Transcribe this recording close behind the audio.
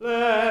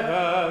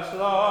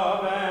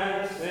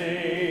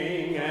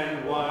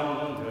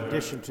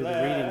permission to the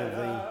reading of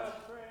the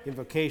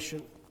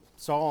invocation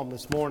psalm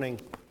this morning.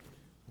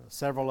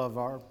 Several of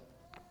our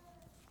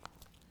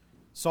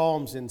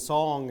psalms in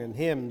song and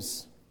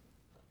hymns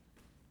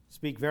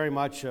speak very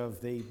much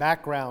of the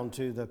background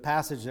to the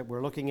passage that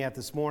we're looking at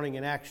this morning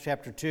in Acts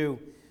chapter 2,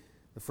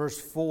 the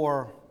first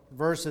 4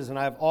 verses. And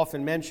I've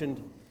often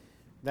mentioned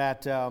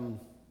that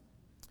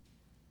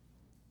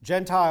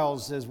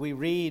Gentiles, as we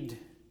read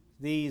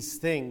these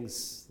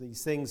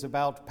things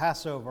about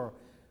Passover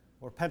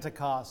or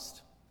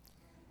Pentecost,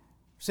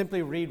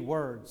 simply read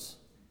words.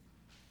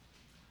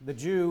 The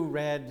Jew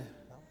read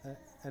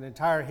an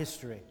entire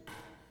history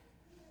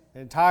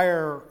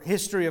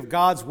of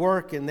God's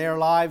work in their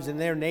lives, in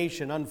their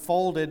nation,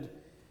 unfolded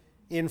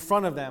in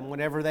front of them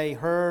whenever they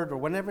heard or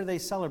whenever they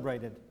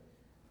celebrated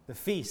the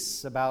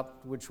feasts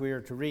about which we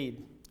are to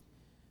read.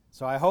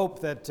 So I hope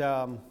that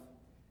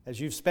as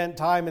you've spent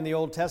time in the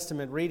Old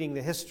Testament reading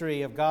the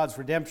history of God's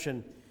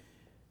redemption,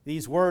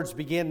 these words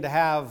begin to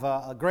have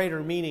a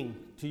greater meaning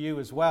to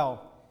you as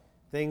well.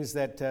 Things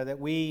that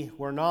we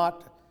were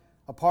not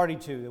a party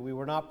to, that we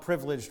were not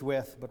privileged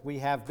with, but we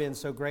have been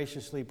so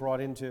graciously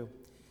brought into.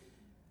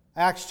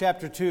 Acts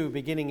chapter 2,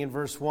 beginning in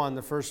verse 1,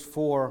 the first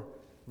 4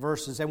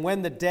 verses. And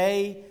when the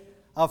day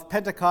of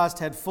Pentecost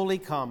had fully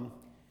come,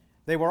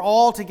 they were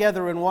all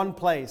together in one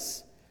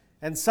place.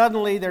 And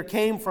suddenly there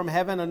came from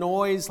heaven a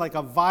noise like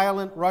a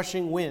violent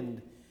rushing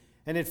wind,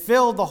 and it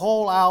filled the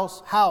whole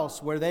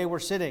house where they were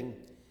sitting.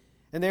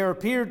 And there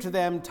appeared to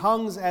them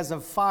tongues as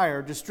of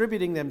fire,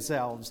 distributing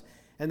themselves,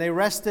 and they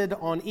rested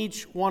on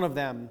each one of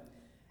them.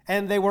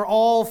 And they were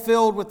all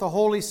filled with the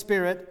Holy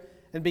Spirit,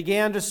 and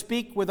began to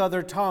speak with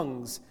other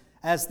tongues,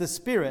 as the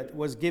Spirit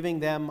was giving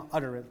them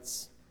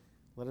utterance.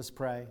 Let us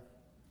pray.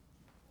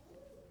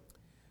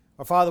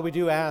 Our Father, we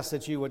do ask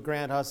that you would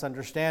grant us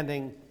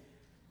understanding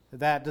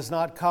that does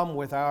not come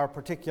with our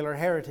particular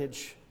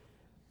heritage,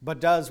 but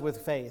does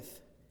with faith.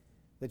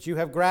 That you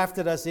have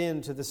grafted us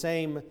into the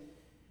same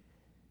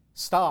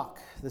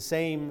stock, the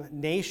same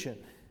nation,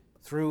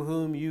 through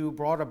whom you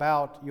brought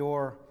about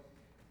your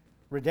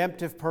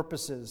redemptive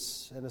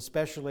purposes, and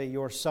especially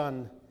your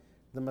Son,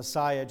 the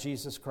Messiah,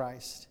 Jesus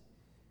Christ.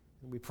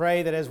 And we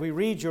pray that as we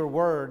read your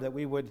word, that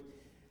we would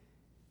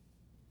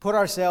put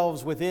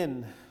ourselves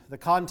within the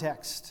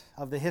context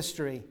of the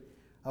history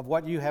of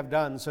what you have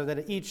done, so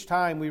that each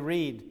time we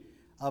read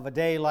of a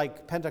day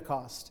like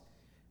Pentecost,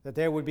 that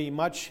there would be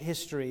much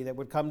history that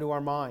would come to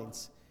our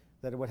minds,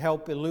 that it would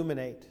help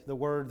illuminate the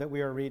word that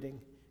we are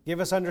reading. Give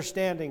us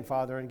understanding,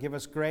 Father, and give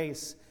us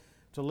grace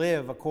to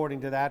live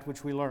according to that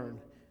which we learn.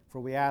 For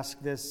we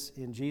ask this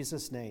in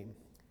Jesus' name.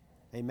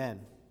 Amen.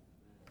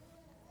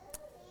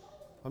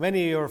 Well,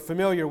 many of you are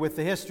familiar with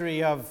the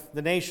history of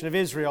the nation of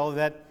Israel,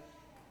 that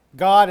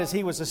God, as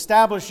he was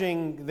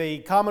establishing the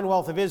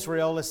Commonwealth of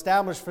Israel,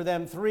 established for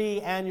them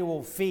 3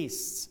 annual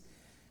feasts.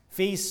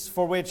 Feasts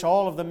for which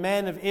all of the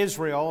men of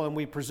Israel, and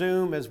we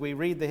presume as we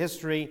read the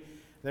history,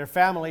 their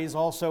families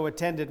also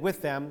attended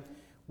with them,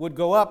 would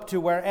go up to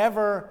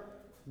wherever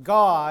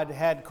God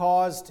had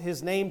caused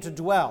his name to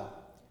dwell.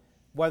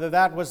 Whether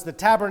that was the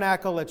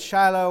tabernacle at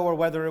Shiloh or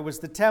whether it was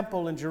the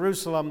temple in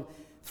Jerusalem,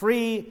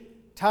 3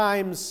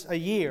 times a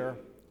year,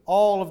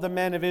 all of the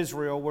men of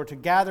Israel were to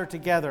gather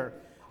together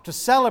to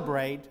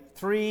celebrate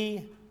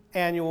 3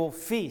 annual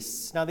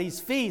feasts. Now these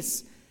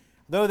feasts,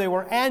 though they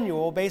were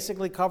annual,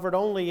 basically covered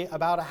only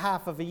about a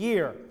half of a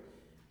year.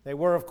 They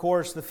were, of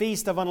course, the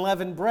Feast of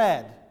Unleavened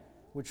Bread,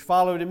 which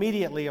followed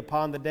immediately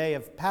upon the day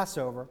of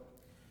Passover.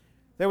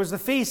 There was the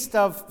Feast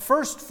of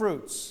First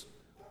Fruits,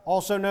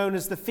 also known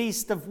as the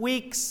Feast of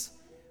Weeks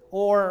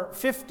or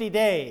 50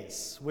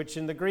 Days, which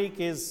in the Greek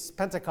is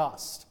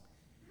Pentecost.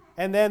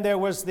 And then there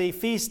was the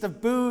Feast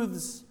of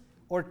Booths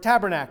or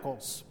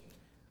Tabernacles,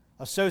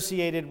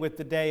 associated with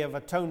the Day of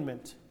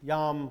Atonement,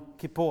 Yom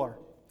Kippur.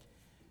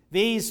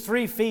 These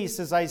 3 feasts,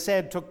 as I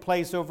said, took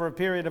place over a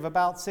period of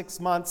about 6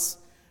 months,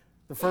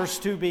 the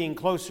first 2 being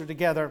closer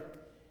together.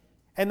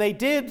 And they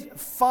did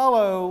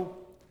follow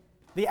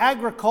the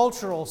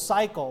agricultural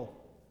cycle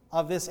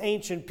of this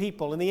ancient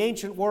people. In the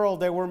ancient world,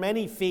 there were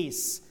many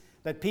feasts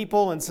that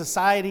people and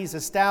societies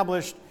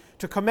established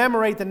to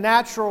commemorate the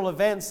natural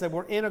events that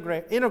were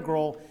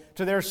integral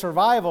to their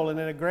survival in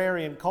an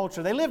agrarian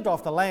culture. They lived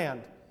off the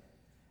land.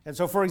 And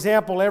so, for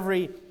example,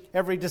 every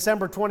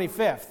December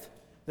 25th,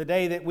 the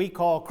day that we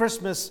call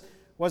Christmas,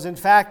 was in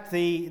fact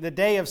the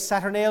day of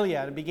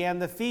Saturnalia, and began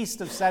the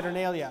Feast of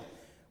Saturnalia,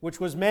 which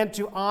was meant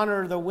to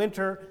honor the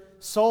winter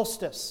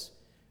solstice,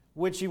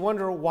 which you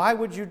wonder, why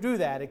would you do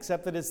that,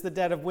 except that it's the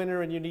dead of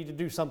winter and you need to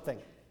do something?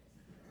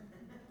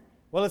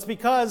 Well, it's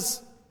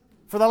because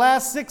for the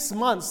last 6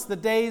 months, the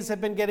days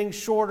have been getting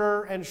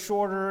shorter and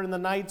shorter, and the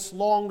nights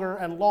longer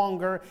and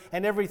longer,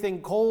 and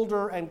everything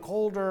colder and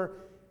colder,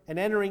 and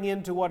entering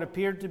into what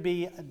appeared to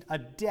be a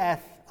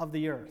death of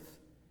the earth.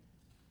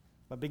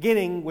 But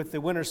beginning with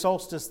the winter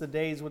solstice, the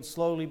days would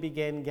slowly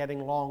begin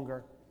getting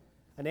longer.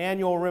 An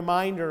annual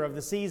reminder of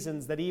the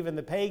seasons that even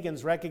the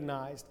pagans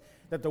recognized,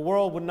 that the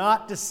world would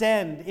not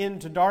descend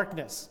into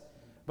darkness,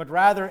 but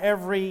rather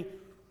every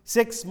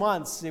 6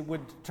 months it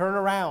would turn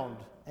around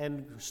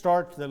and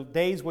the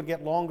days would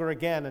get longer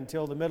again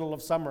until the middle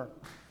of summer.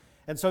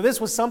 And so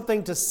this was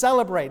something to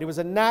celebrate. It was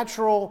a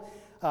natural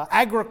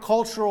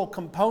agricultural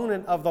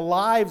component of the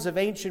lives of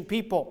ancient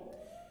people.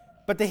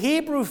 But the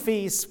Hebrew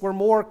feasts were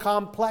more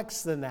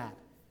complex than that.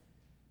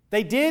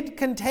 They did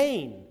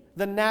contain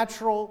the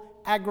natural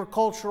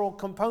agricultural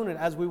component,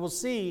 as we will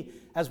see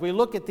as we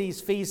look at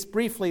these feasts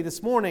briefly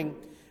this morning,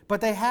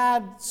 but they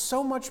had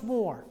so much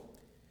more.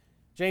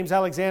 James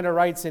Alexander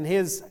writes in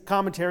his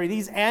commentary,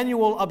 these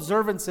annual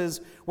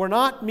observances were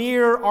not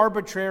mere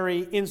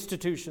arbitrary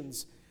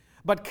institutions,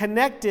 but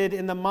connected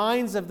in the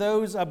minds of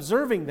those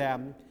observing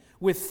them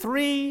with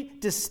three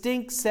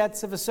distinct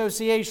sets of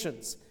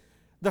associations.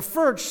 The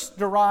first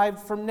derived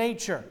from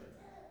nature,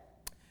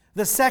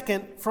 the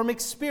second from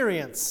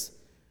experience,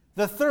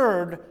 the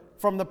third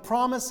from the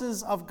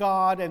promises of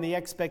God and the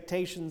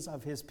expectations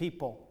of His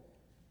people.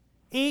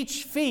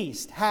 Each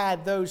feast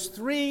had those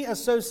three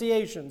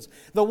associations.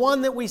 The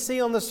one that we see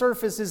on the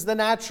surface is the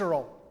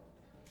natural.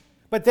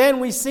 But then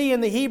we see in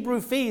the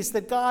Hebrew feast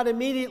that God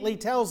immediately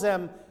tells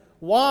them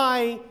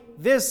why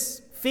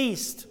this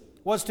feast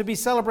was to be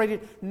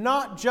celebrated,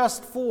 not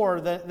just for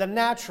the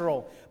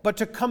natural, but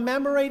to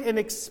commemorate an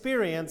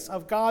experience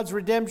of God's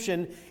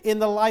redemption in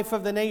the life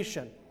of the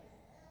nation.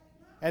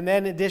 And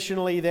then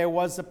additionally, there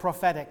was the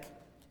prophetic.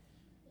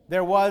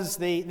 There was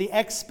the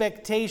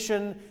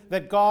expectation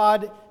that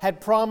God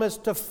had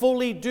promised to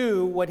fully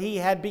do what He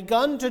had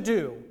begun to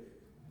do,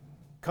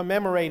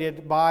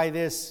 commemorated by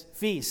this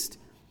feast.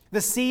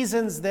 The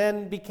seasons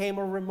then became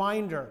a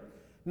reminder,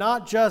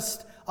 not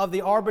just of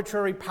the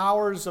arbitrary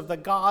powers of the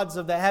gods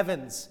of the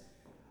heavens,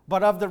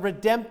 but of the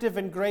redemptive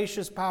and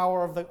gracious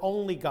power of the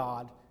only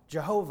God,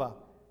 Jehovah,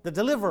 the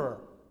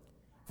deliverer.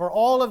 For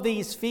all of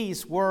these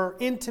feasts were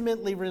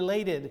intimately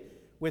related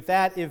with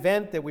that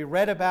event that we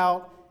read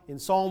about in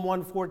Psalm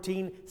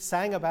 114,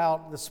 sang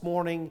about this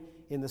morning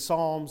in the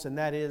Psalms, and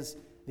that is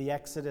the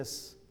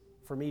Exodus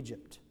from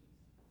Egypt.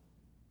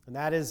 And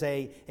that is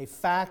a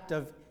fact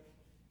of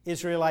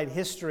Israelite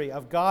history,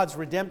 of God's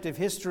redemptive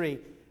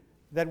history,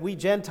 that we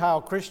Gentile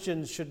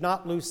Christians should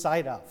not lose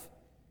sight of.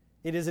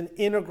 It is an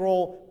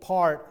integral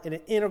part, an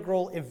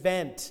integral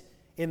event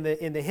in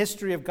the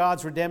history of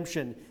God's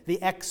redemption,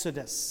 the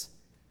Exodus.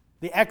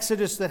 The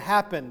Exodus that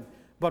happened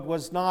but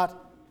was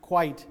not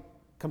quite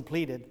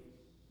completed.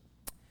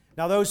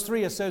 Now, those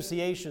three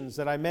associations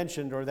that I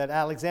mentioned, or that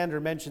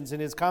Alexander mentions in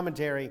his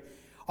commentary,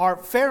 are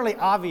fairly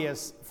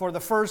obvious for the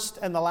first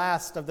and the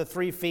last of the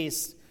three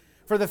feasts.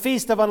 For the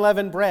Feast of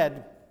Unleavened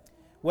Bread,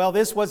 well,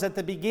 this was at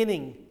the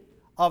beginning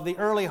of the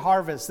early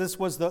harvest. This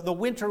was the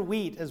winter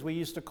wheat, as we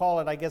used to call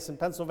it, I guess, in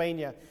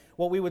Pennsylvania.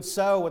 What we would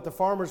sow, what the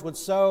farmers would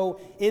sow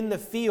in the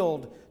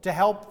field to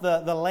help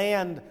the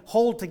land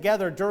hold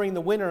together during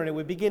the winter, and it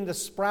would begin to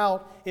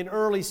sprout in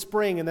early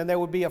spring, and then there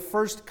would be a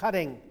first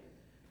cutting.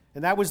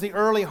 And that was the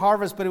early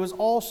harvest, but it was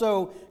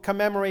also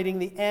commemorating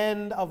the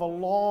end of a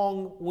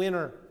long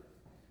winter,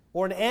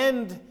 or an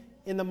end,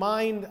 in the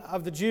mind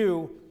of the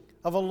Jew,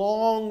 of a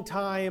long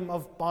time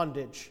of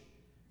bondage.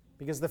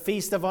 Because the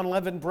Feast of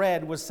Unleavened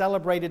Bread was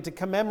celebrated to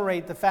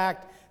commemorate the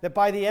fact that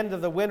by the end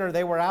of the winter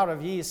they were out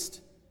of yeast.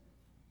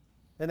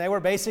 And they were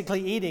basically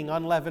eating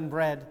unleavened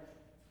bread.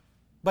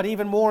 But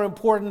even more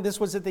important, this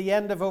was at the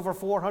end of over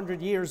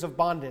 400 years of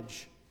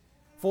bondage,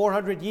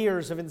 400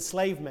 years of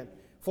enslavement,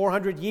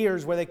 400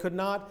 years where they could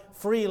not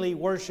freely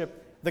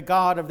worship the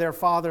God of their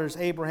fathers,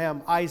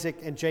 Abraham, Isaac,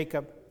 and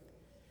Jacob.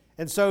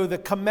 And so the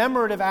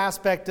commemorative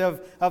aspect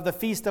of the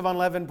Feast of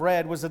Unleavened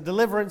Bread was a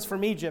deliverance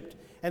from Egypt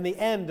and the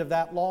end of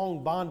that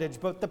long bondage.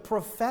 But the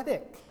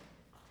prophetic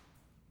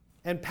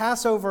and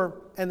Passover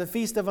and the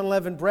Feast of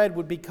Unleavened Bread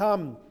would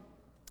become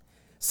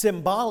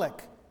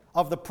symbolic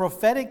of the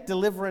prophetic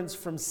deliverance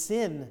from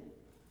sin,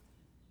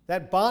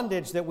 that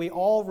bondage that we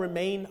all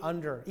remain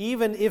under,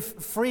 even if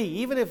free,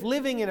 even if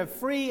living in a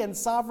free and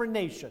sovereign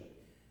nation.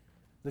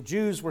 The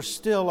Jews were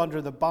still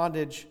under the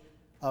bondage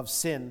of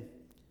sin.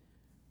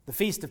 The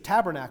Feast of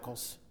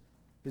Tabernacles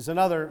is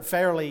another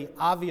fairly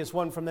obvious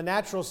one from the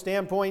natural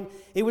standpoint.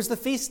 It was the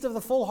Feast of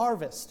the Full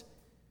Harvest.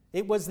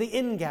 It was the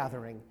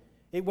ingathering.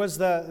 It was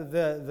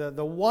the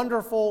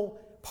wonderful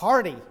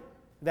party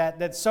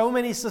that so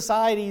many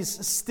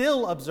societies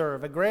still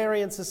observe,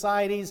 agrarian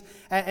societies,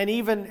 and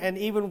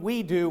even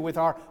we do with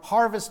our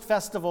harvest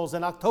festivals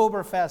and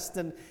Oktoberfest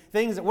and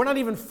things. We're not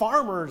even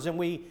farmers, and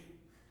we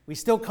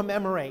still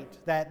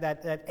commemorate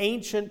that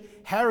ancient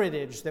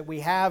heritage that we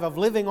have of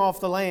living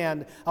off the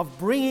land, of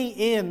bringing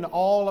in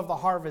all of the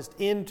harvest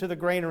into the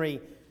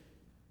granary.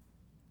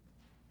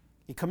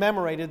 He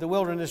commemorated the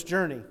wilderness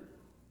journey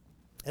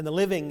and the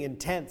living in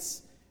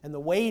tents and the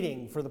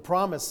waiting for the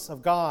promise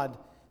of God,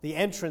 the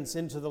entrance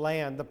into the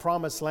land, the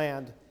promised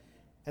land.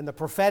 And the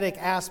prophetic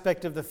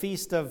aspect of the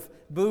Feast of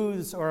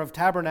Booths or of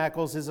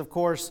Tabernacles is, of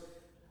course,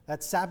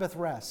 that Sabbath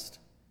rest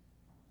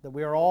that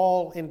we are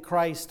all in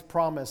Christ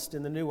promised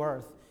in the new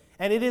earth.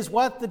 And it is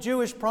what the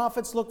Jewish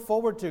prophets looked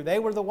forward to. They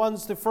were the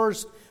ones that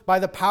first, by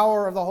the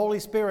power of the Holy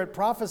Spirit,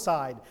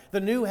 prophesied the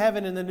new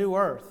heaven and the new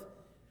earth.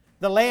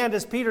 The land,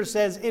 as Peter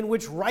says, in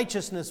which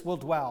righteousness will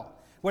dwell.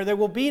 where there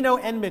will be no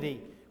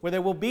enmity, where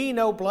there will be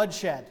no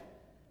bloodshed.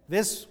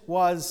 This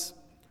was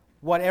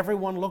what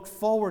everyone looked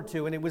forward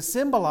to, and it was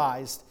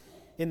symbolized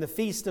in the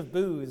Feast of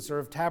Booths or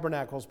of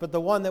Tabernacles, but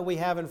the one that we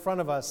have in front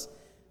of us,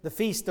 the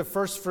Feast of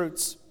First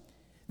Fruits.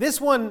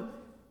 This one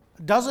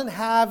doesn't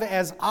have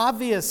as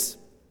obvious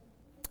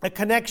a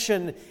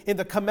connection in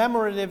the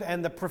commemorative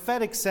and the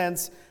prophetic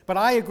sense, but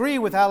I agree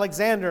with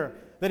Alexander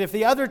that if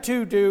the other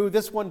two do,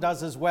 this one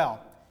does as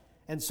well.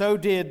 And so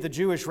did the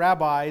Jewish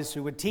rabbis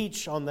who would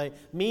teach on the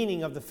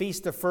meaning of the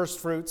Feast of First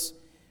Fruits.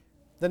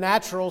 The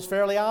natural is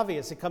fairly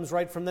obvious. It comes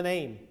right from the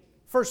name.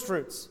 First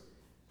fruits.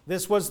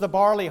 This was the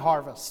barley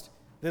harvest.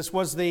 This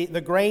was the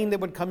grain that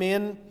would come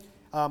in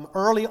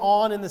early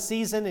on in the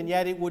season, and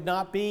yet it would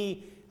not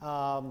be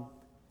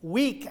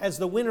weak as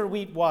the winter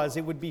wheat was.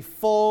 It would be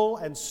full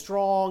and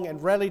strong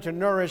and ready to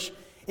nourish.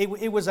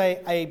 It was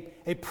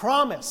a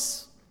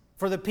promise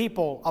for the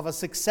people of a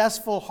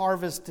successful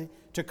harvest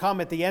to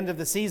come at the end of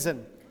the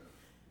season.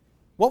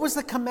 What was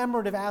the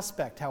commemorative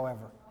aspect,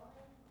 however?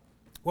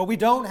 Well, we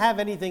don't have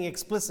anything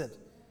explicit.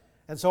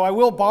 And so I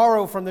will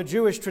borrow from the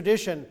Jewish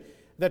tradition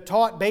that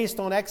taught based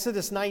on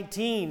Exodus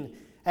 19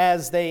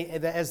 as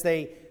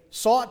they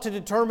sought to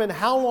determine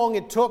how long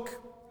it took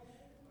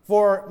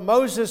for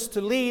Moses to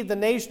lead the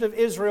nation of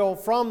Israel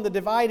from the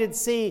divided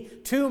sea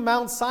to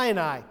Mount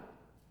Sinai.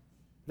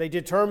 They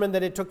determined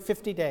that it took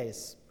 50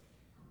 days.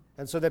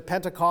 And so that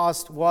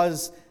Pentecost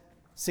was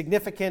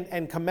significant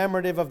and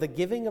commemorative of the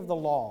giving of the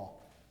law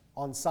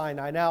on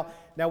Sinai. Now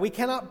we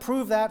cannot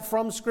prove that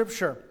from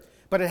Scripture,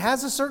 but it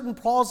has a certain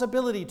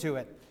plausibility to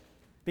it,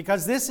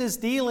 because this is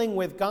dealing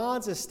with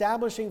God's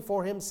establishing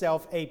for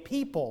himself a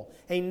people,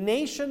 a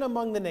nation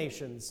among the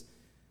nations.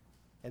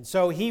 And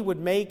so he would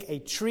make a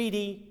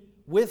treaty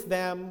with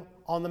them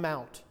on the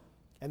mount.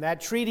 And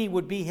that treaty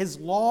would be his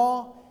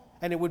law,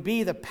 and it would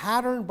be the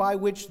pattern by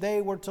which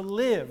they were to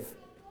live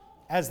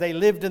as they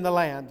lived in the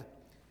land.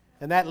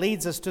 And that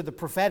leads us to the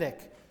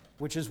prophetic,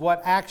 which is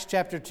what Acts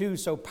chapter 2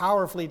 so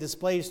powerfully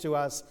displays to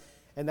us,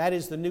 and that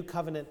is the new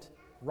covenant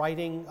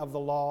writing of the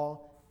law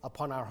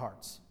upon our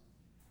hearts.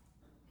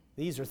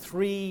 These are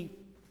three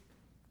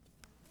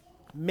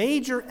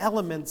major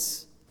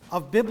elements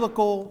of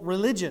biblical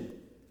religion,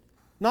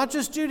 not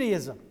just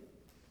Judaism,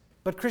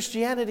 but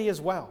Christianity as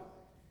well.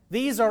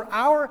 These are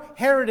our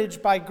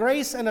heritage by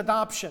grace and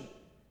adoption.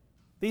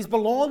 These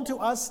belong to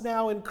us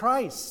now in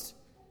Christ.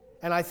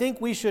 And I think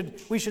we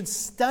should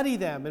study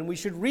them, and we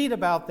should read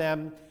about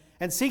them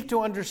and seek to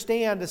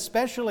understand,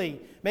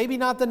 especially, maybe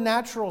not the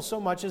natural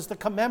so much as the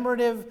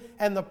commemorative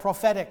and the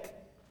prophetic.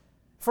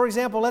 For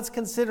example, let's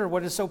consider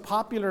what is so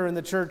popular in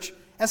the church,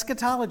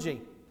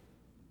 eschatology.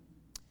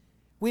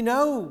 We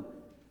know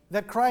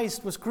that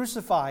Christ was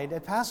crucified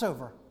at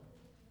Passover,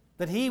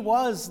 that he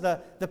was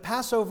the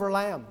Passover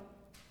lamb.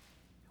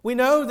 We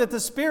know that the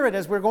Spirit,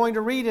 as we're going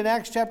to read in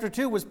Acts chapter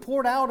 2, was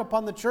poured out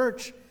upon the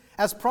church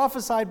as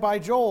prophesied by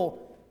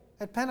Joel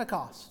at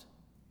Pentecost.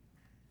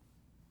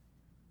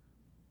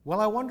 Well,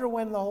 I wonder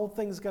when the whole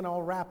thing's going to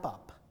all wrap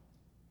up.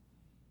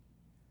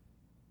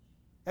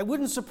 It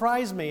wouldn't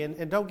surprise me,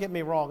 and don't get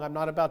me wrong, I'm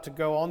not about to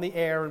go on the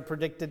air and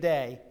predict a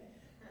day.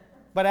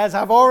 But as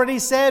I've already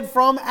said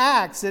from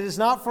Acts, it is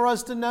not for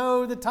us to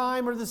know the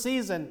time or the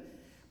season.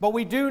 But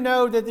we do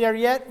know that there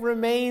yet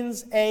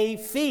remains a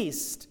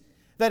feast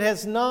that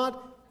has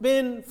not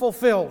been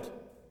fulfilled.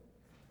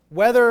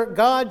 Whether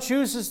God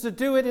chooses to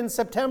do it in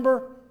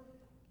September,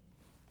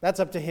 that's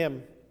up to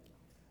him.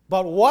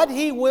 But what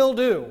he will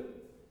do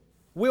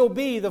will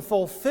be the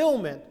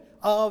fulfillment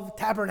of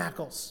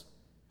tabernacles.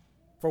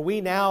 For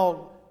we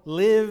now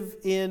live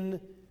in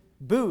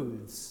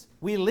booths.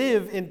 We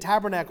live in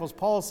tabernacles.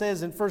 Paul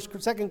says in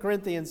 2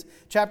 Corinthians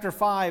chapter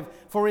 5,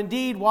 for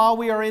indeed while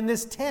we are in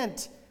this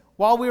tent,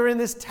 while we are in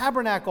this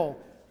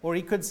tabernacle, or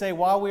he could say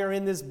while we are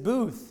in this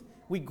booth,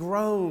 we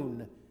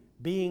groan,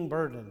 being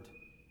burdened.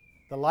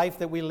 The life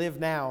that we live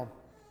now,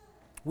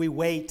 we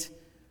wait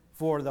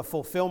for the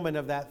fulfillment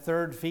of that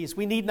third feast.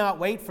 We need not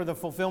wait for the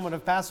fulfillment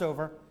of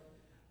Passover.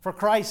 For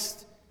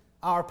Christ,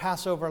 our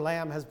Passover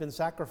lamb, has been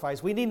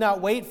sacrificed. We need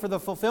not wait for the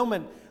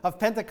fulfillment of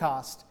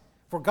Pentecost.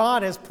 For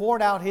God has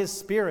poured out his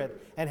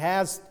Spirit and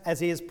has, as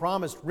he has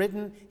promised,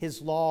 written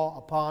his law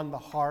upon the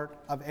heart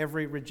of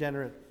every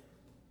regenerate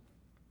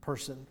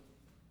person.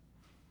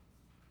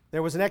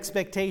 There was an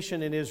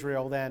expectation in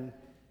Israel then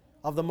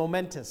of the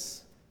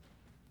momentous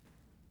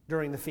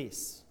during the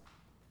feasts.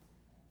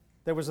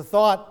 There was a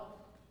thought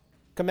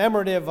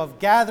commemorative of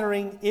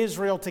gathering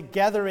Israel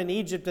together in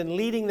Egypt and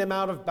leading them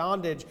out of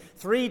bondage.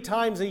 3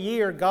 times a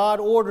year, God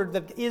ordered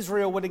that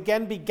Israel would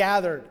again be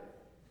gathered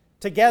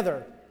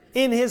together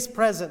in his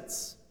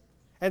presence.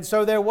 And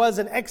so there was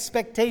an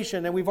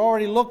expectation, and we've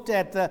already looked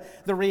at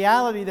the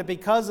reality that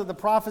because of the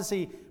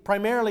prophecy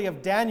primarily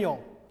of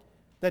Daniel,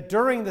 that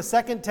during the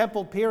Second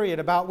Temple period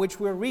about which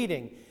we're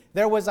reading,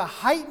 there was a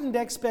heightened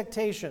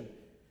expectation.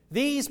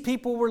 These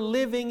people were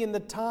living in the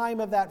time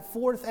of that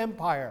fourth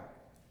empire.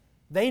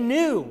 They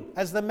knew,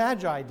 as the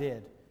Magi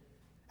did,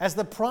 as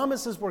the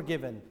promises were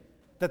given,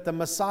 that the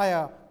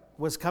Messiah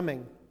was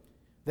coming.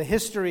 the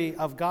history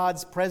of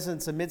God's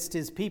presence amidst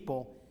his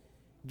people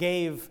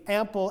gave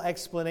ample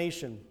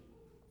explanation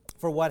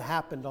for what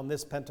happened on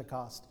this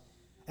Pentecost.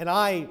 And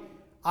I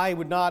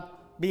would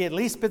not be at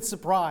least a bit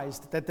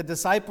surprised that the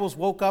disciples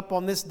woke up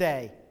on this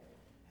day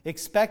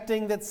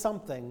expecting that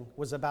something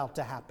was about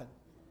to happen.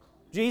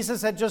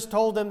 Jesus had just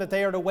told them that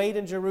they are to wait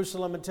in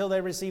Jerusalem until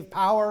they receive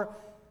power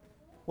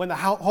when the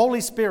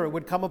Holy Spirit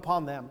would come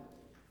upon them.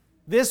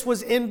 This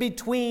was in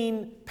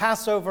between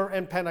Passover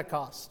and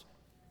Pentecost.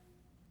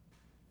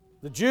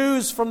 The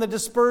Jews from the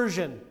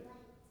dispersion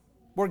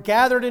were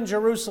gathered in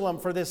Jerusalem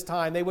for this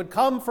time. They would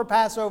come for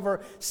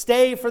Passover,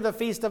 stay for the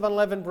Feast of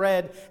Unleavened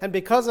Bread, and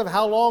because of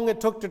how long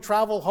it took to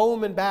travel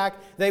home and back,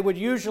 they would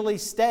usually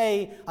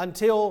stay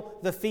until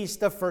the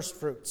Feast of First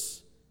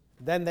Fruits.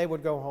 Then they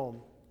would go home.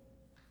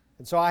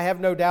 And so I have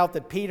no doubt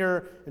that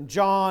Peter and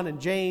John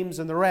and James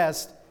and the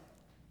rest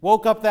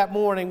woke up that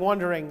morning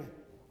wondering,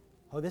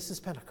 oh, this is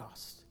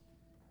Pentecost.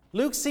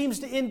 Luke seems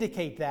to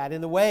indicate that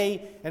in the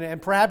way, and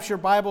perhaps your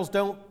Bibles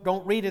don't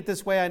read it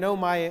this way. I know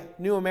my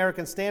New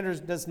American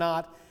Standard does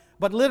not.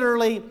 But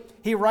literally,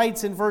 he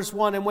writes in verse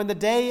 1, and when the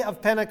day of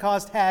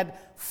Pentecost had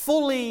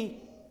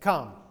fully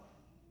come,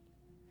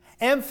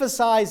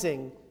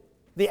 emphasizing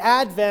the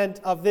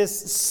advent of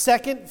this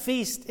second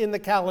feast in the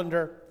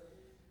calendar.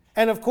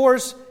 And of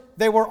course,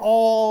 they were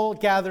all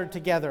gathered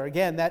together.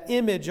 Again, that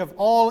image of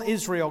all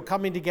Israel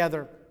coming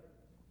together.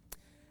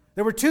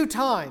 There were two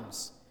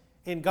times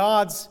in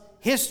God's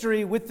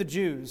history with the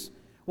Jews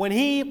when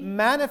he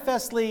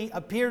manifestly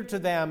appeared to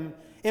them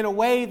in a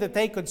way that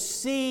they could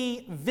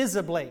see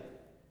visibly.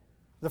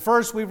 The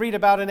first we read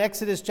about in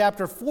Exodus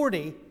chapter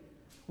 40,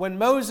 when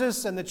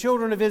Moses and the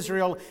children of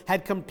Israel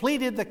had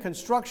completed the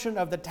construction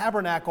of the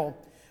tabernacle.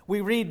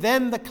 We read,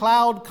 then the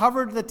cloud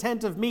covered the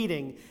tent of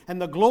meeting,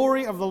 and the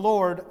glory of the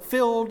Lord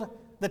filled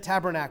the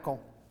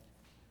tabernacle.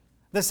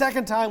 The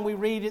second time we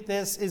read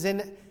this is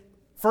in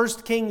 1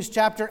 Kings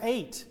chapter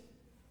 8,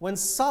 when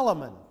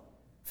Solomon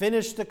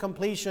finished the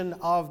completion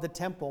of the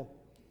temple.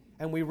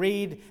 And we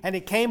read, and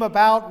it came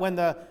about when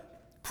the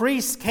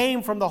priests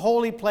came from the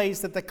holy place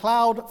that the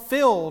cloud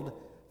filled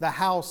the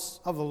house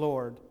of the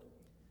Lord.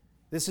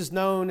 This is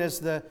known as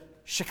the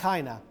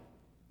Shekinah,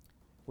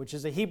 which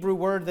is a Hebrew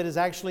word that is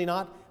actually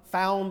not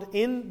found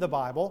in the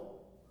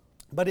Bible,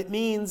 but it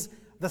means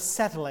the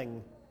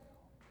settling,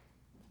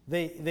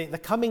 the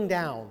coming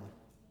down,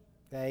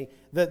 okay?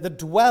 The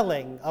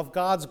dwelling of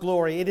God's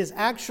glory. It is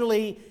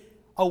actually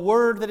a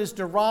word that is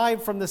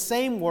derived from the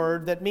same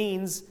word that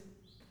means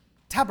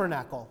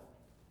tabernacle,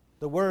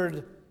 the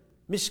word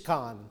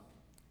Mishkan.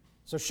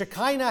 So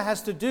Shekinah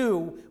has to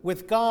do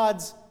with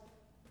God's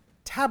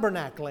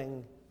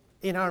tabernacling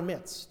in our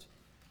midst.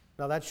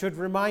 Now that should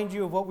remind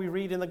you of what we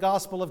read in the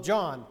Gospel of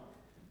John,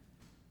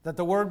 that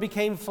the Word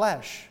became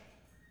flesh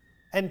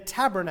and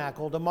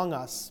tabernacled among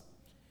us.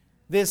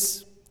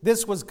 This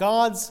was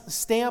God's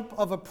stamp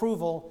of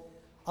approval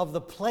of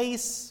the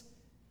place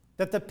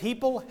that the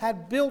people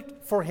had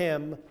built for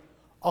him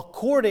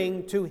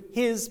according to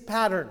his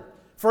pattern.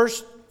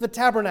 First, the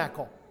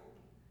tabernacle.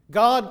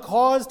 God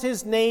caused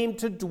his name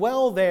to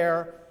dwell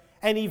there,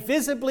 and he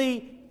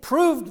visibly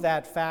proved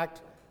that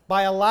fact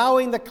by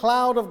allowing the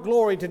cloud of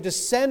glory to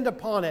descend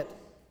upon it.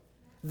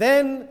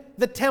 Then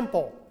the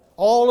temple,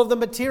 all of the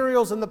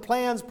materials and the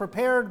plans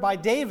prepared by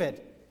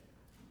David,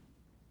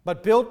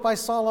 but built by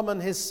Solomon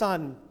his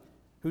son,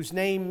 whose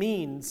name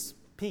means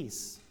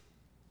peace.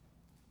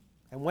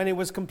 And when it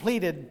was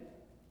completed,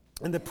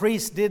 and the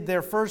priests did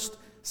their first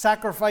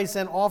sacrifice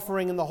and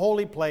offering in the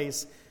holy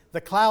place,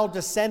 the cloud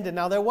descended.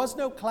 Now there was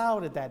no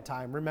cloud at that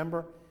time,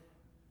 remember?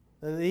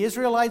 The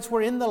Israelites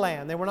were in the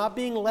land. They were not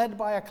being led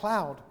by a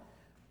cloud.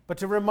 But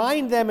to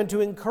remind them and to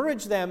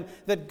encourage them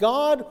that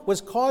God was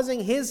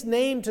causing his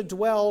name to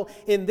dwell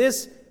in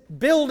this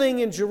building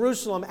in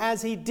Jerusalem,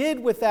 as he did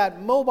with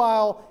that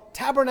mobile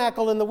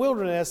tabernacle in the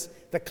wilderness,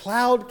 the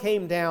cloud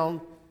came down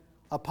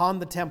upon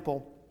the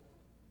temple.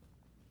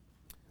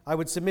 I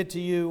would submit to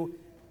you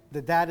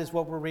that that is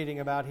what we're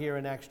reading about here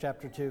in Acts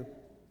chapter 2.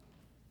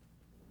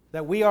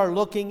 That we are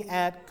looking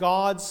at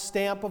God's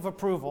stamp of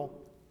approval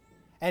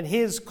and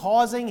his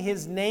causing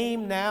his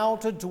name now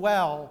to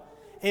dwell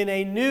in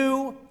a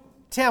new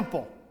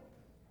temple.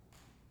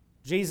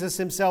 Jesus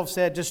himself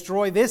said,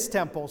 destroy this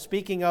temple,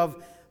 speaking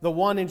of the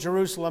one in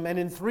Jerusalem, and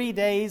in 3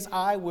 days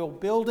I will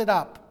build it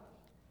up.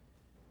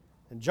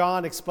 And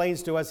John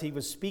explains to us he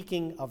was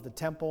speaking of the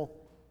temple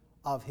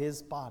of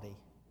his body.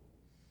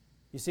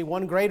 You see,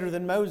 one greater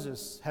than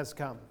Moses has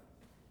come,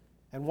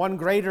 and one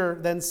greater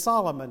than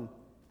Solomon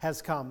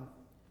has come.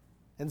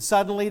 And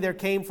suddenly there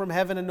came from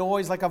heaven a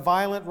noise like a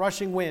violent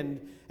rushing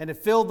wind, and it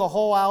filled the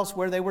whole house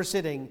where they were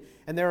sitting.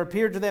 And there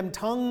appeared to them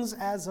tongues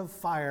as of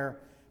fire,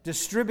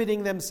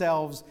 distributing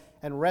themselves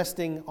and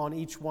resting on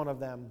each one of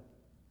them.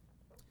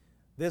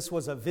 This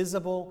was a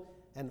visible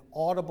and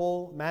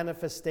audible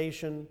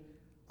manifestation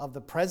of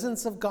the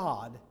presence of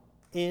God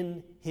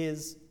in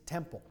his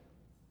temple.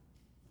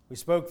 We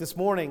spoke this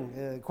morning,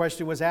 the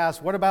question was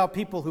asked, what about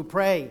people who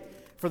pray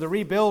for the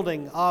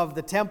rebuilding of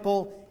the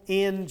temple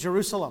in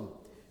Jerusalem?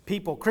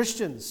 people,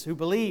 Christians, who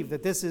believe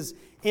that this is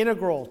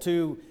integral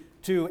to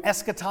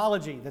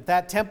eschatology,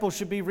 that temple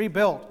should be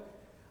rebuilt.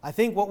 I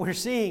think what we're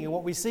seeing and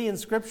what we see in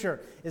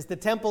Scripture is the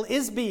temple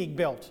is being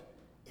built.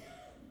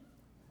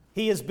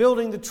 He is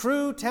building the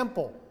true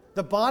temple,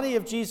 the body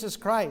of Jesus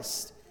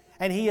Christ,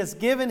 and He has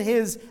given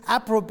His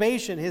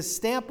approbation, His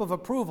stamp of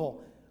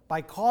approval,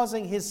 by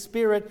causing His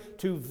Spirit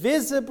to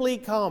visibly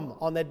come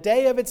on the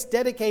day of its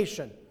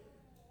dedication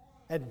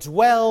and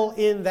dwell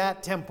in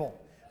that temple.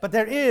 But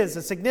there is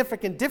a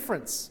significant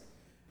difference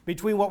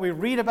between what we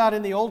read about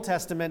in the Old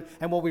Testament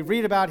and what we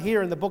read about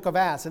here in the book of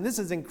Acts. And this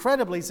is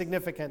incredibly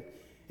significant,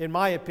 in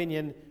my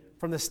opinion,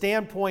 from the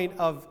standpoint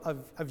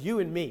of you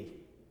and me,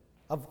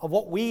 of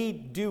what we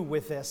do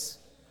with this,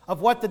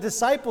 of what the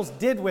disciples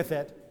did with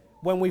it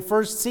when we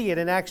first see it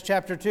in Acts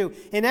chapter 2.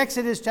 In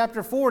Exodus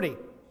chapter 40,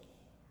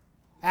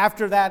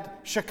 after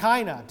that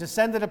Shekinah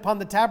descended upon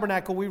the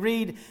tabernacle, we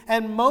read,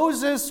 "And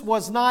Moses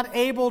was not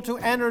able to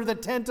enter the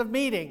tent of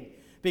meeting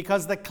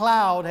because the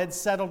cloud had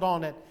settled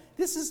on it."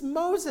 This is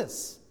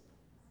Moses,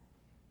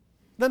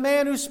 the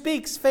man who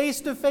speaks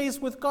face to face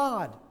with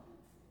God,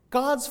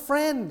 God's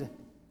friend.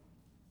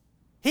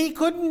 He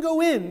couldn't go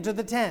into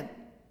the tent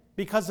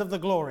because of the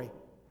glory.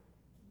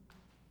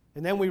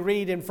 And then we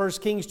read in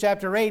 1 Kings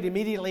chapter 8,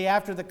 immediately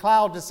after the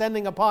cloud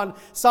descending upon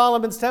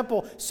Solomon's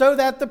temple, "So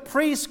that the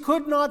priests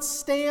could not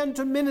stand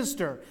to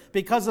minister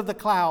because of the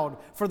cloud,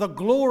 for the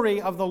glory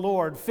of the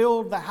Lord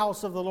filled the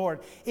house of the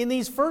Lord." In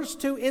these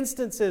first two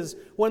instances,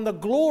 when the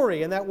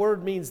glory, and that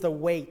word means the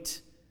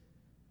weight,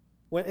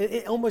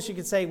 almost you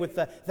could say with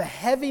the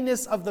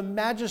heaviness of the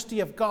majesty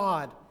of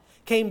God,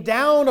 came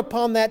down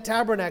upon that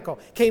tabernacle,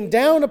 came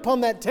down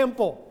upon that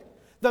temple,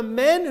 the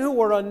men who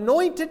were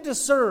anointed to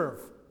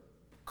serve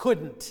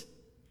couldn't.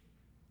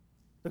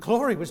 The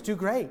glory was too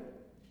great.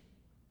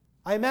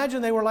 I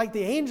imagine they were like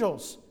the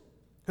angels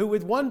who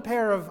with one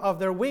pair of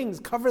their wings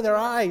cover their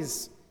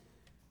eyes.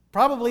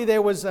 Probably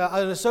there was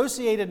an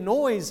associated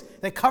noise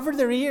that covered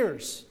their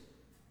ears.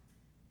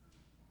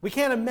 We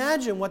can't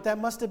imagine what that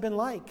must have been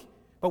like,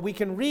 but we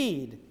can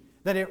read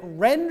that it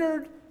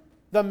rendered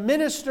the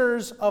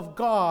ministers of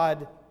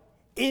God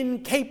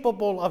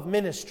incapable of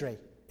ministry.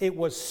 It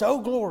was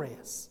so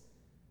glorious.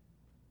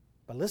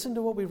 But listen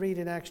to what we read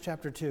in Acts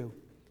chapter 2.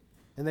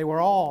 "And they were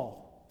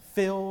all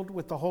filled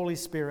with the Holy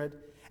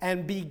Spirit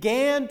and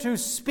began to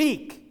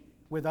speak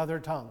with other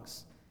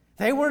tongues."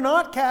 They were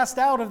not cast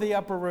out of the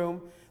upper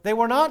room. They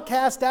were not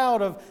cast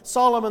out of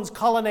Solomon's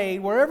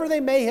colonnade, wherever they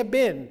may have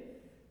been.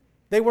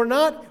 They were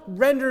not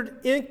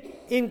rendered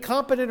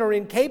incompetent or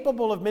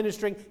incapable of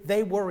ministering.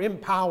 They were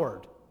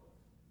empowered.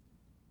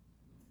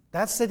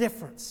 That's the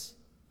difference.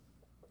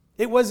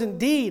 It was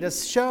indeed a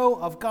show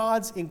of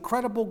God's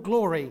incredible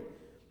glory.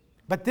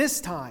 But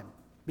this time,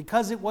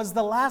 because it was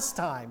the last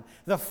time,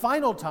 the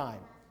final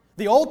time,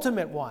 the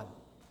ultimate one,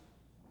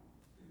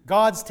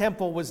 God's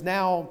temple was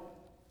now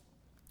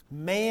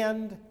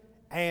manned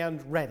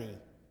and ready,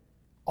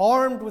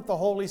 armed with the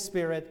Holy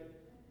Spirit.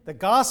 The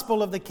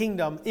gospel of the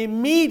kingdom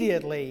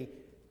immediately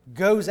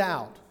goes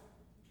out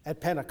at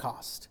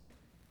Pentecost.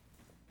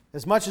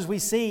 As much as we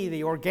see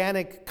the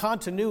organic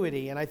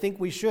continuity, and I think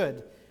we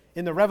should,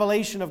 in the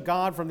revelation of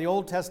God from the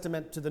Old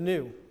Testament to the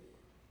New,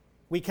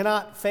 we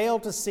cannot fail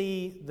to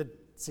see the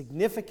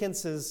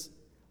significances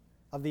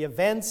of the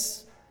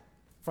events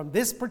from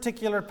this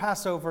particular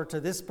Passover to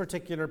this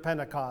particular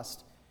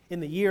Pentecost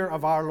in the year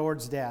of our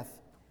Lord's death.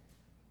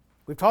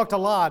 We've talked a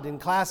lot in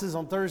classes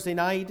on Thursday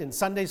night and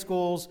Sunday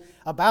schools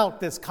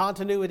about this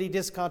continuity,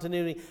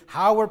 discontinuity.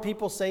 How were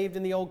people saved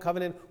in the Old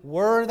Covenant?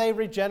 Were they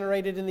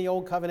regenerated in the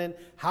Old Covenant?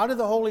 How did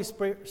the Holy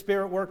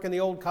Spirit work in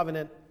the Old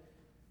Covenant?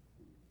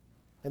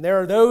 And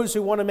there are those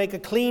who want to make a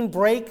clean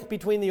break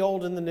between the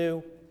Old and the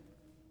New.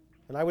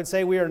 And I would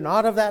say we are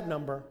not of that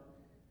number.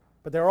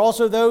 But there are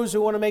also those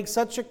who want to make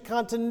such a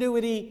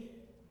continuity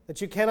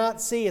that you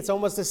cannot see. It's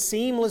almost a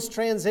seamless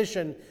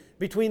transition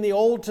between the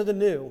old to the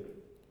new.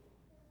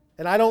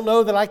 And I don't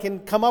know that I can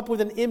come up with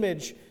an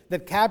image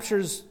that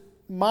captures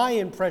my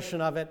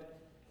impression of it.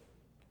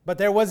 But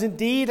there was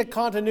indeed a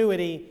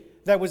continuity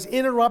that was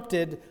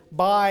interrupted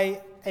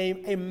by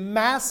a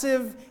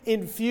massive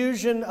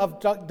infusion of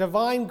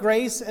divine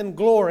grace and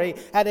glory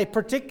at a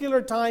particular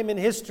time in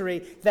history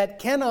that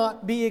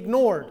cannot be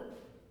ignored.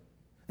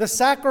 The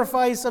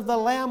sacrifice of the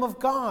Lamb of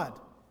God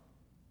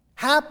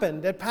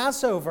happened at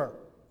Passover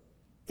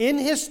in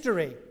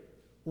history,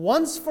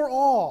 once for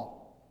all.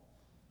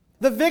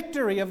 The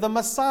victory of the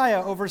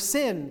Messiah over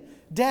sin,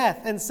 death,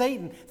 and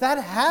Satan, that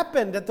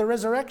happened at the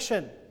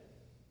resurrection.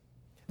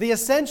 The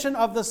ascension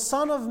of the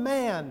Son of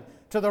Man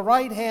to the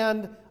right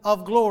hand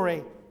of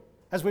glory.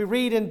 As we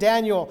read in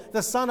Daniel,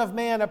 the Son of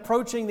Man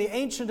approaching the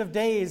Ancient of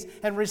Days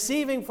and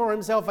receiving for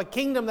himself a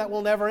kingdom that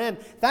will never end.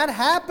 That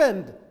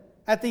happened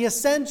at the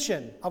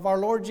ascension of our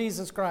Lord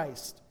Jesus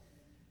Christ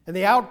and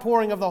the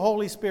outpouring of the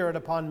Holy Spirit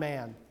upon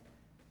man.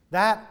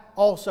 That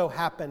also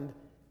happened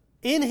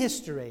in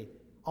history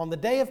on the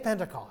day of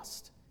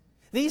Pentecost.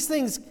 These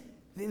things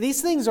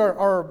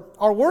are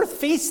worth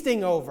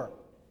feasting over.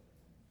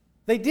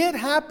 They did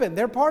happen.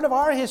 They're part of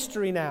our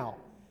history now.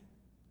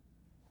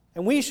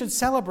 And we should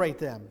celebrate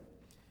them,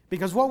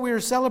 because what we are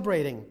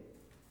celebrating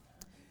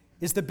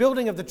is the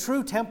building of the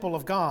true temple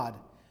of God.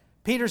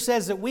 Peter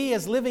says that we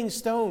as living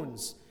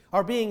stones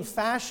are being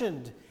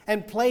fashioned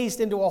and placed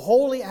into a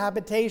holy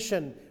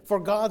habitation for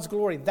God's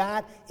glory.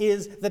 That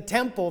is the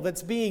temple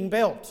that's being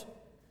built.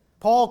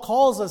 Paul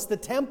calls us the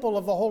temple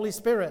of the Holy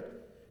Spirit,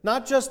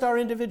 not just our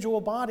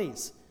individual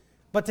bodies,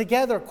 but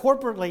together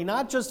corporately,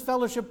 not just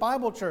Fellowship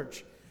Bible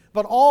Church,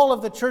 but all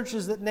of the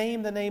churches that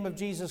name the name of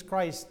Jesus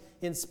Christ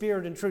in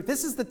spirit and truth.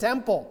 This is the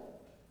temple.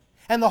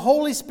 And the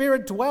Holy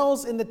Spirit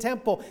dwells in the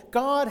temple.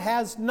 God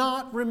has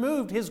not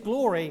removed His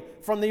glory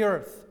from the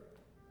earth,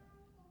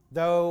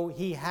 though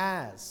He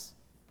has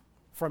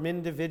from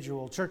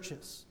individual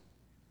churches.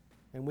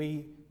 And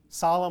we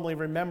solemnly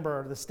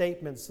remember the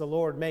statements the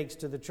Lord makes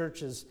to the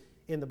churches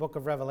in the book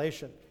of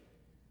Revelation.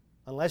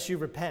 Unless you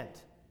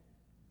repent,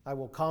 I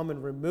will come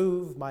and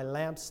remove my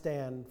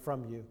lampstand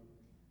from you.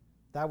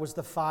 That was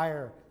the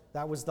fire,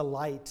 that was the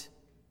light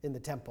in the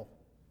temple.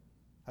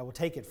 I will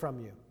take it from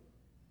you.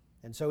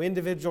 And so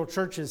individual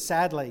churches,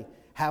 sadly,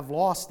 have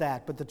lost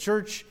that. But the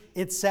church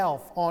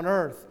itself on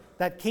earth,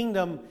 that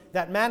kingdom,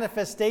 that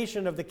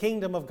manifestation of the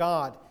kingdom of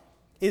God,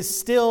 is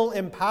still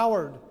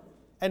empowered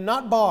and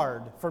not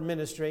barred for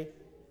ministry.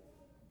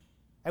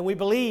 And we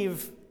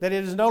believe that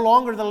it is no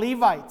longer the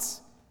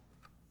Levites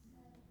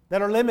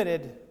that are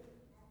limited,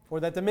 or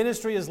that the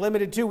ministry is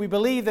limited to. We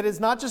believe that it's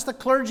not just the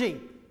clergy.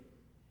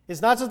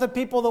 It's not just the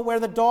people that wear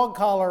the dog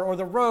collar or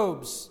the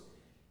robes.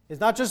 It's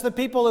not just the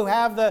people who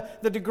have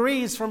the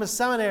degrees from a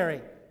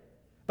seminary.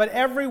 But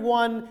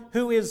everyone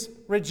who is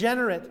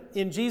regenerate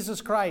in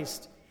Jesus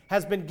Christ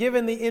has been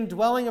given the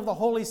indwelling of the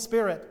Holy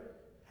Spirit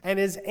and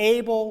is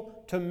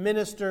able to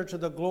minister to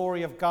the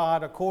glory of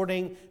God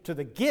according to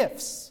the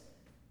gifts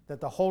that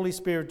the Holy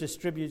Spirit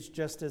distributes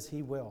just as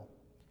He will.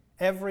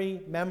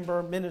 Every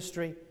member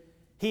ministry,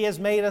 He has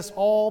made us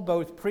all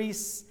both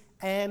priests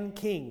and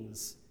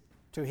kings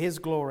to His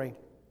glory.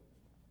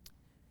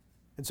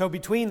 And so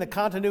between the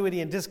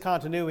continuity and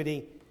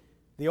discontinuity,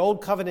 the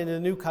Old Covenant and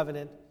the New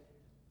Covenant,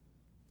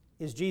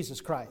 is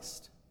Jesus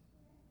Christ.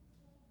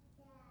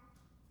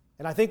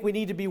 And I think we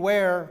need to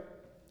beware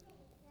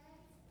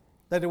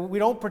that we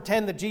don't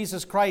pretend that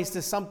Jesus Christ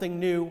is something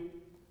new,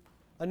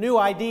 a new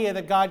idea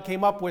that God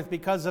came up with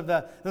because of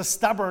the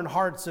stubborn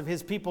hearts of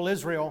His people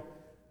Israel.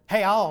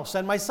 Hey, I'll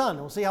send my son.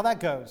 We'll see how that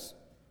goes.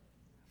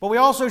 But we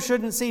also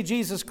shouldn't see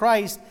Jesus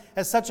Christ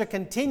as such a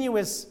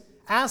continuous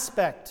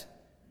aspect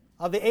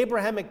of the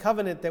Abrahamic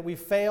covenant that we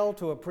fail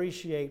to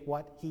appreciate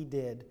what He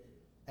did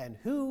and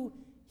who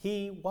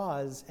He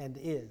was and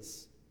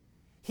is.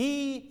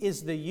 He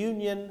is the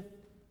union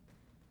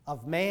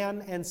of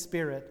man and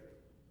spirit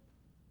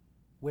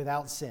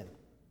without sin.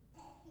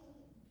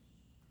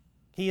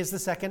 He is the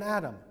second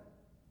Adam,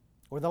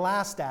 or the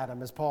last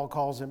Adam, as Paul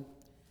calls him.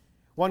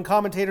 One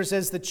commentator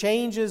says the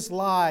change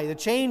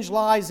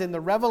lies in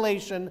the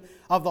revelation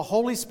of the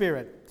Holy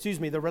Spirit,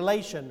 the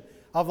relation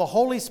of the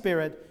Holy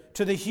Spirit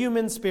to the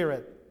human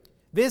spirit.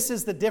 This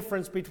is the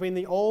difference between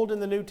the Old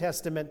and the New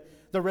Testament,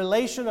 the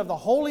relation of the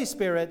Holy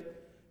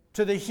Spirit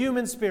to the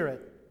human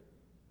spirit.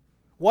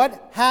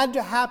 What had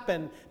to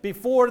happen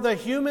before the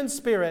human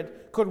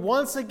spirit could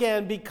once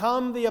again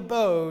become the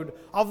abode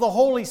of the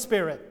Holy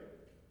Spirit?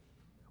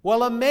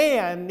 Well, a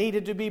man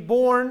needed to be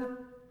born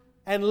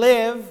and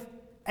live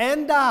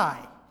and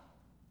die,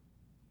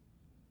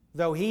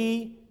 though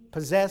he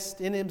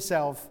possessed in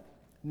himself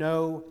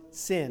no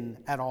sin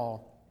at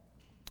all.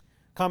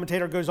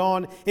 Commentator goes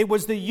on, it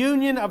was the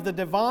union of the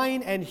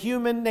divine and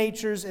human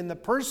natures in the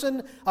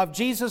person of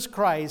Jesus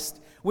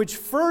Christ which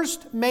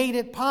first made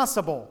it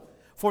possible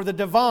for the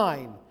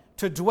divine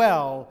to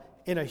dwell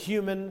in a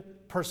human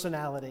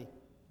personality.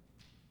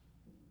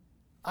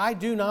 I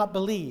do not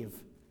believe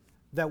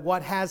that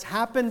what has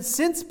happened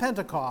since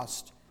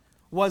Pentecost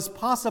was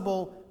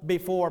possible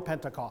before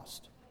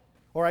Pentecost.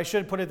 Or I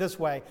should put it this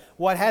way,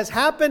 what has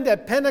happened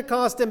at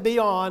Pentecost and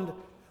beyond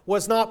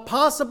was not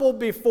possible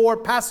before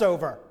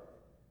Passover.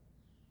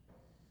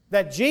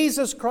 That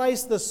Jesus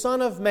Christ, the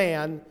Son of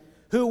Man,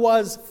 who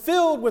was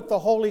filled with the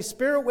Holy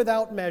Spirit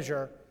without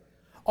measure,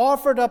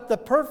 offered up the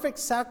perfect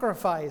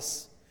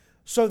sacrifice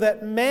so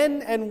that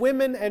men and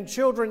women and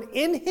children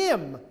in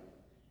Him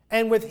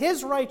and with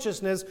His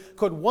righteousness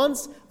could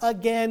once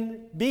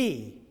again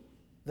be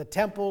the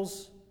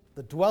temples,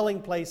 the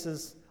dwelling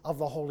places of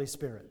the Holy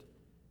Spirit.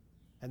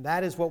 And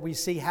that is what we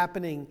see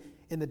happening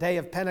in the day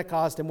of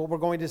Pentecost and what we're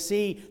going to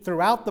see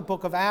throughout the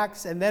book of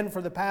Acts and then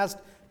for the past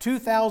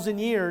 2,000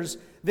 years.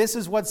 This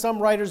is what some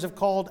writers have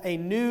called a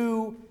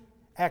new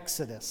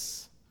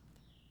Exodus.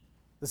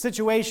 The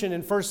situation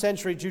in first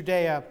century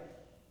Judea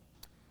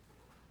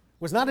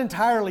was not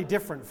entirely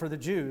different for the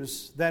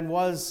Jews than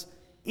was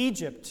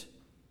Egypt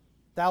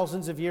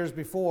thousands of years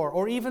before,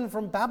 or even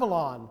from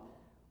Babylon,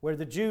 where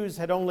the Jews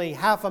had only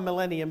half a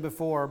millennium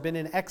before been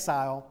in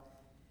exile.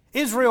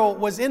 Israel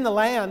was in the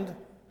land,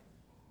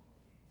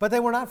 but they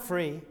were not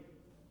free.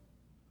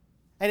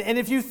 And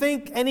if you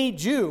think any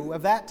Jew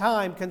of that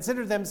time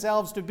considered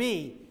themselves to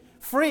be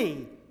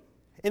free,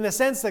 in the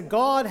sense that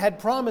God had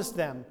promised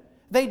them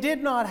They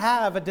did not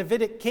have a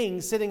Davidic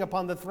king sitting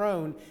upon the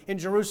throne in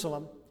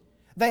Jerusalem.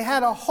 They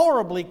had a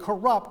horribly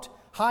corrupt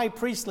high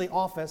priestly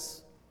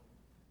office.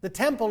 The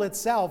temple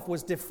itself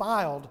was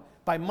defiled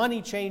by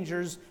money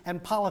changers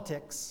and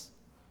politics.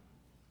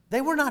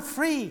 They were not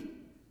free.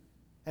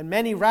 And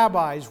many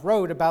rabbis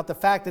wrote about the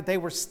fact that they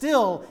were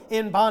still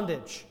in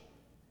bondage,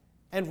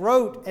 and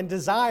wrote and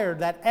desired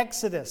that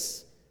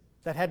exodus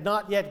that had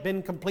not yet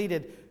been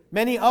completed.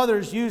 Many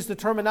others used the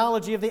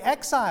terminology of the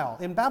exile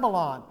in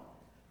Babylon.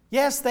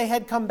 Yes, they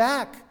had come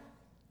back.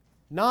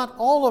 Not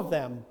all of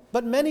them,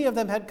 but many of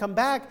them had come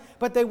back,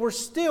 but they were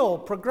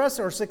still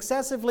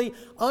successively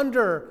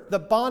under the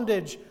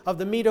bondage of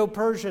the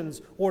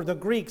Medo-Persians or the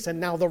Greeks and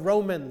now the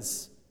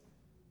Romans.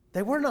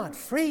 They were not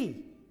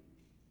free.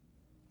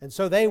 And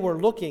so they were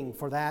looking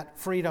for that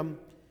freedom.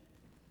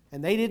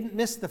 And they didn't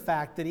miss the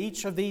fact that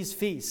each of these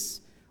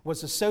feasts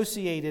was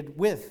associated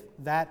with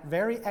that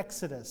very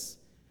exodus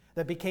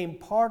that became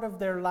part of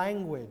their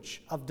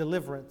language of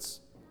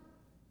deliverance.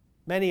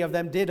 Many of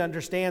them did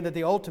understand that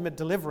the ultimate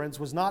deliverance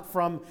was not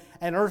from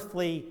an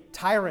earthly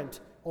tyrant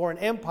or an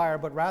empire,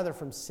 but rather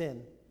from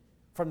sin.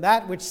 From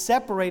that which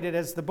separated,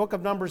 as the book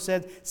of Numbers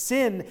said,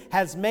 sin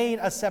has made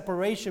a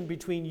separation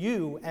between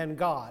you and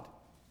God.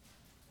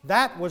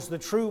 That was the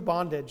true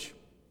bondage.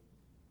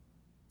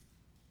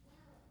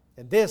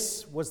 And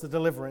this was the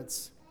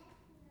deliverance.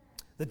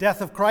 The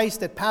death of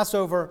Christ at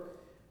Passover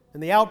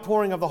and the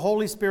outpouring of the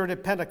Holy Spirit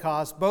at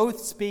Pentecost both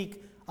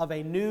speak of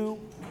a new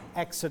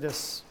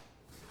exodus.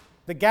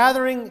 The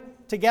gathering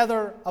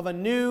together of a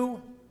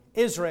new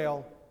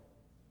Israel.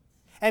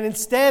 And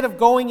instead of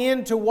going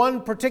into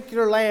one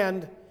particular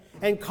land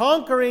and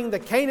conquering the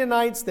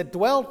Canaanites that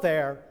dwelt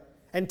there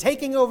and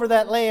taking over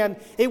that land,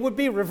 it would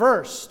be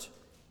reversed.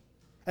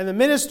 And the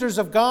ministers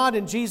of God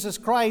in Jesus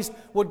Christ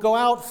would go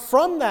out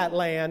from that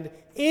land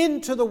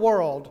into the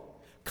world,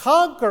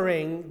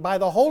 conquering by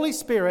the Holy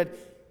Spirit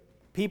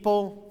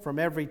people from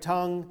every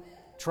tongue,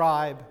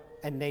 tribe,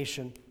 and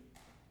nation.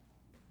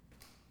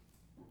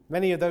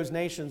 Many of those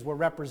nations were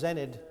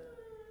represented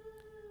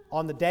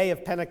on the day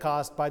of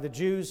Pentecost by the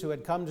Jews who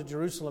had come to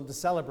Jerusalem to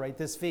celebrate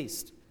this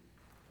feast.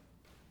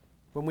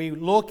 When we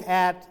look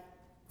at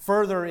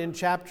further in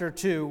chapter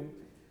 2,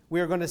 we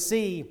are going to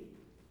see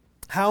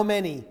how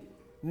many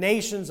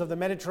nations of the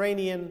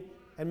Mediterranean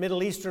and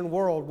Middle Eastern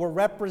world were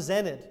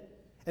represented.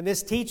 And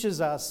this teaches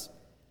us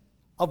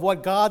of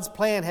what God's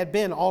plan had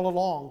been all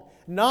along.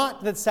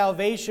 Not that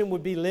salvation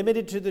would be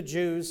limited to the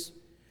Jews,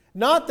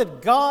 not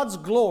that God's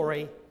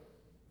glory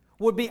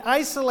would be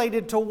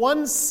isolated to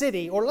one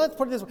city, or let's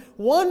put it this way,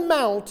 one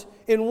mount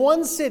in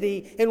one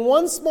city, in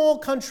one small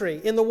country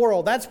in the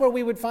world. That's where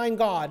we would find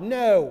God.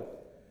 No.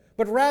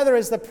 But rather,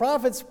 as the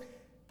prophets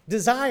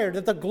desired,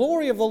 that the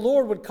glory of the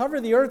Lord would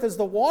cover the earth as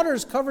the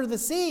waters cover the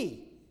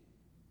sea.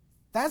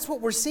 That's what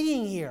we're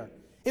seeing here.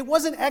 It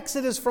wasn't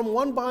exodus from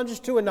one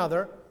bondage to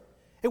another.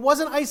 It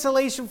wasn't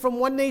isolation from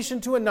one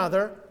nation to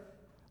another,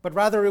 but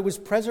rather it was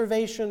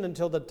preservation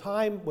until the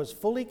time was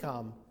fully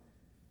come.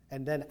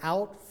 And then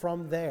out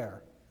from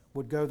there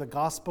would go the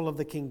gospel of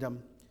the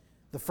kingdom.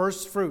 The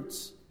first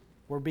fruits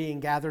were being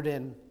gathered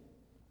in.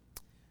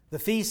 The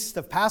feast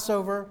of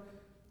Passover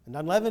and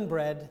unleavened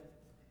bread,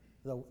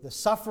 the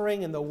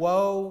suffering and the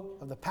woe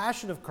of the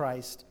passion of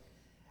Christ,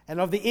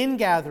 and of the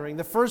ingathering,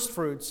 the first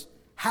fruits,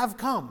 have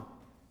come.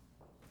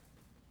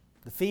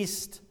 The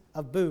Feast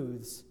of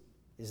Booths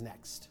is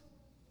next.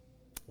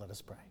 Let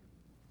us pray.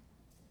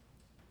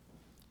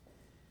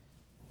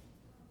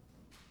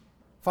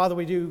 Father,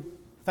 we do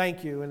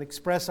thank you and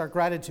express our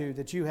gratitude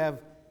that you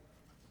have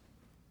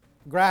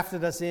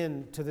grafted us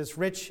into this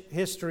rich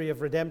history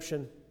of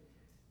redemption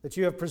that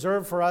you have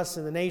preserved for us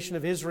in the nation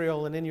of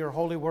Israel and in your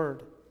holy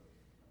word.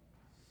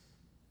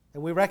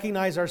 And we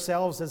recognize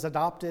ourselves as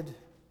adopted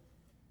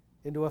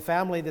into a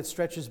family that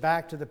stretches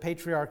back to the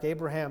patriarch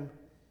Abraham,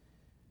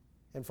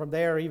 and from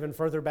there even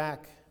further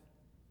back.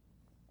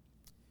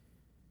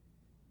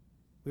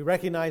 We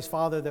recognize,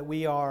 Father, that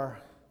we are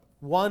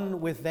one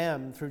with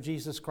them through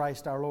Jesus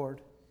Christ our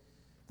Lord,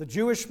 the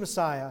Jewish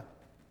Messiah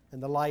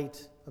and the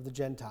light of the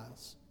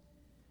Gentiles.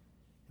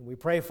 And we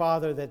pray,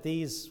 Father, that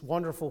these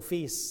wonderful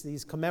feasts,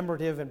 these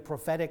commemorative and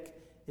prophetic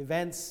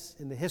events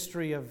in the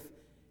history of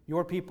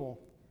your people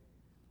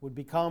would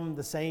become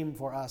the same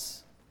for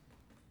us.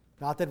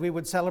 Not that we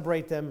would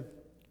celebrate them,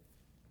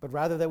 but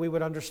rather that we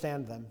would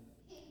understand them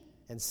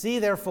and see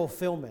their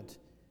fulfillment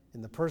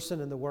in the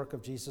person and the work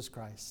of Jesus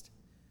Christ.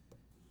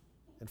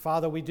 And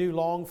Father, we do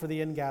long for the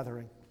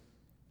ingathering.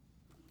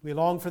 We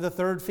long for the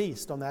third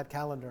feast on that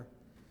calendar,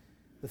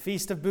 the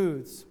Feast of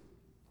Booths,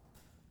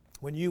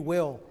 when you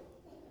will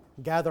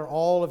gather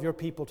all of your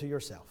people to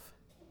yourself.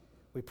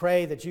 We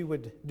pray that you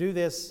would do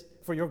this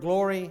for your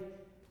glory,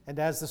 and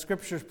as the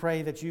Scriptures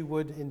pray, that you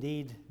would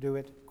indeed do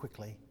it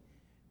quickly.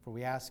 For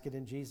we ask it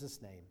in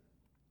Jesus' name.